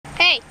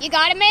Hey, you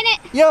got a minute?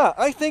 Yeah,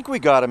 I think we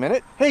got a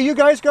minute. Hey, you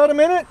guys got a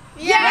minute?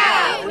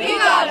 Yeah, we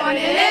got a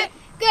minute.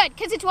 Good,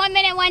 because it's 1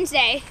 Minute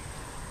Wednesday.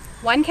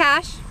 One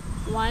cache.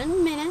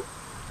 1 minute.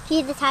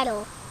 Here's the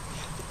title.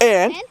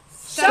 And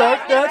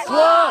start that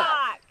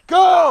clock!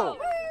 Go!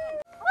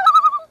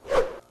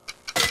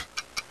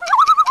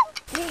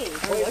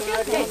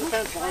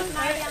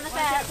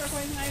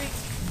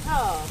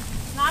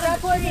 Not a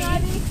poison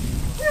ivy.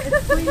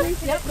 It's green.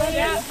 Yep,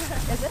 yeah.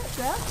 Is it?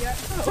 Yeah.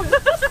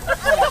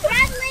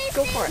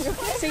 Go for it.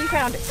 So you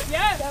found it.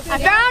 Yeah. I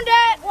found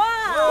it! Wow.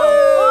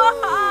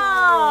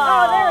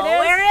 Oh, there it is.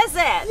 Where is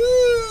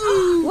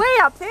it? Way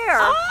up there.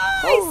 Oh,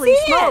 holy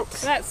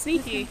smokes. That's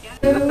sneaky.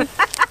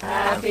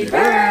 Happy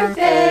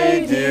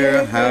birthday,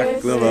 dear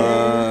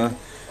Haklava.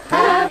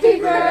 Happy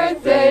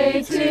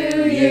birthday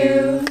to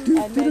you.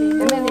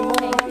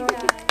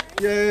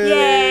 Yay!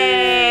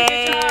 Yay.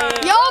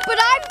 Yo, but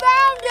I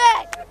found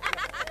it!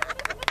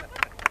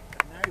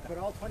 Now you put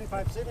all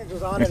 25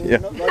 signatures on it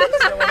and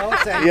let someone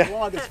else say the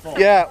log is full.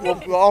 Yeah,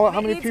 well, how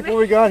many people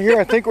we got here?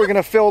 I think we're going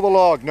to fill the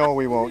log. No,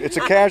 we won't. It's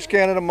a Cache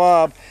Canada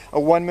Mob, a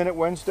 1 Minute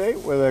Wednesday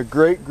with a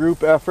great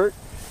group effort.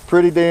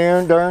 Pretty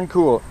darn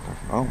cool.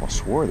 I almost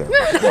swore there.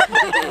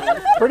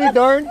 Pretty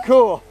darn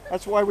cool.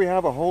 That's why we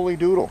have a holy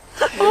doodle.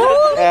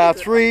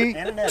 3,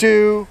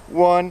 2,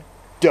 1,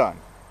 done.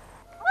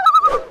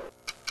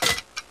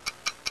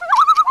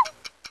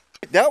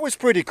 That was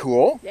pretty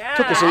cool. Yeah.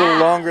 Took us a little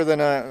longer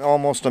than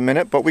almost a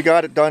minute, but we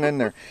got it done in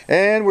there.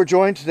 And we're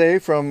joined today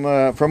from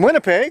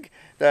Winnipeg,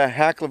 the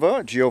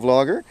Haklava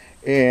geovlogger,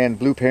 and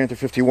Blue Panther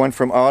 51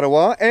 from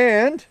Ottawa,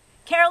 and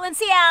Carolyn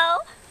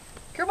CL.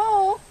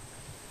 Kerbo.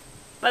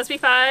 Lesby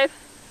 5.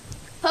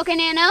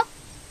 Pocanano.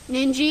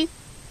 Ninji.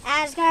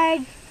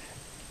 Asgard.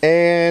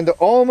 and the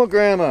Oma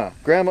Grandma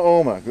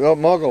Oma,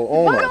 Muggle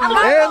Oma, and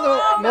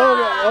the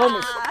Muggle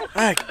Oma.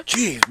 Ah,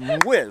 geez,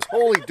 whiz,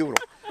 holy doodle.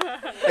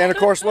 And of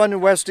course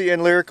London Westie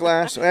and Lyric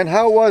Glass. And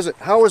how was it?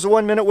 How was the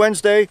 1 Minute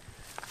Wednesday?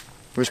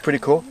 It was pretty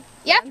cool.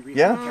 Yep.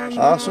 Yeah,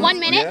 awesome. 1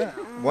 minute. Yeah.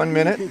 1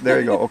 minute. There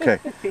you go. Okay.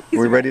 Are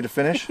we ready to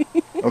finish?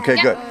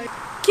 Okay, good.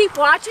 Keep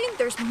watching.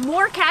 There's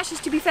more caches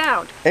to be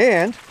found.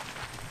 And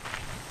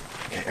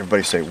okay,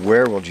 everybody say,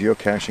 where will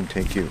geocaching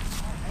take you?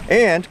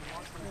 And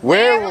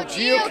where will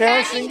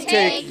geocaching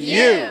take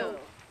you?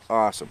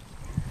 Awesome.